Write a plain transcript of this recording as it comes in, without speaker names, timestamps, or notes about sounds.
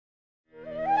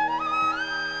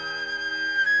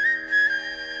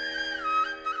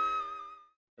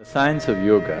The science of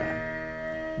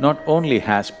yoga not only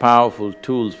has powerful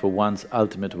tools for one's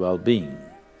ultimate well-being,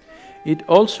 it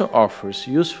also offers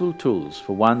useful tools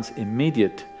for one's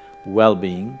immediate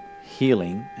well-being,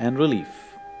 healing and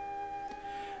relief.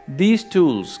 These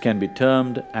tools can be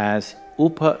termed as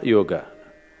Upa-Yoga.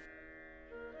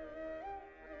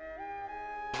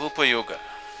 Upa-Yoga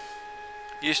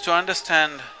is to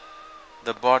understand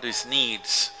the body's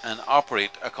needs and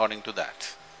operate according to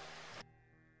that.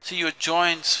 See, your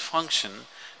joints function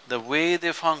the way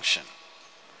they function.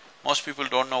 Most people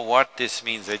don't know what this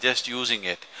means, they're just using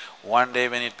it. One day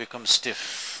when it becomes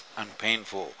stiff and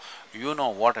painful, you know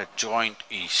what a joint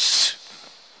is.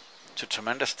 It's a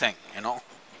tremendous thing, you know.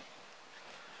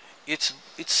 It's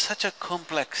such a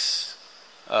complex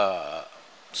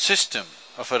system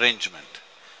of arrangement.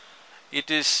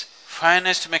 It is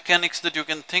finest mechanics that you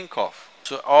can think of.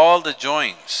 So all the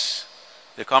joints,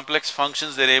 the complex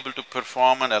functions they're able to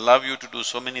perform and allow you to do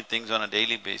so many things on a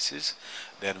daily basis,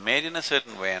 they're made in a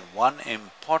certain way, and one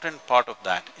important part of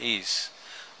that is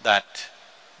that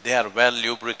they are well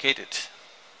lubricated.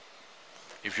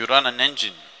 If you run an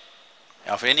engine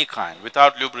of any kind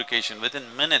without lubrication,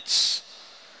 within minutes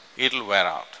it'll wear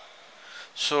out.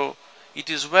 So, it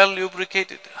is well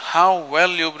lubricated. How well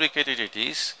lubricated it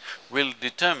is will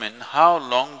determine how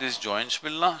long these joints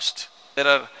will last. There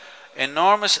are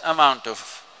enormous amount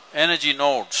of energy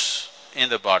nodes in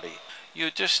the body.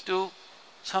 You just do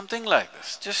something like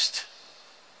this, just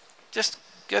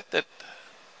get that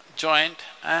joint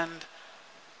and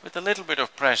with a little bit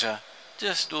of pressure,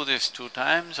 just do this 2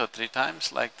 times or 3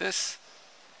 times like this.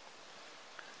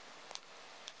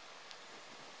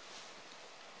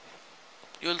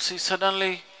 You'll see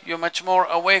suddenly you're much more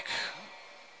awake.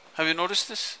 Have you noticed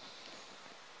this?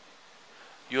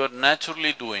 You are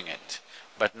naturally doing it,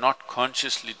 but not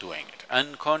consciously doing it,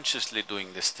 unconsciously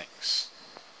doing these things.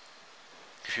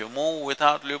 If you move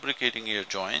without lubricating your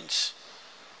joints,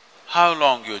 how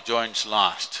long your joints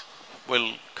last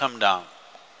will come down.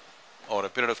 Over a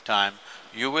period of time,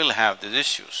 you will have these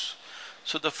issues.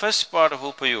 So the first part of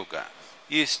Upa-Yoga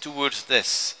is towards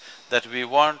this, that we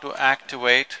want to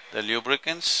activate the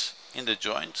lubricants in the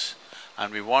joints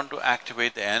and we want to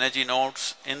activate the energy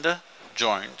nodes in the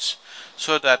joints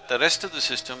so that the rest of the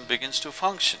system begins to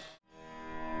function.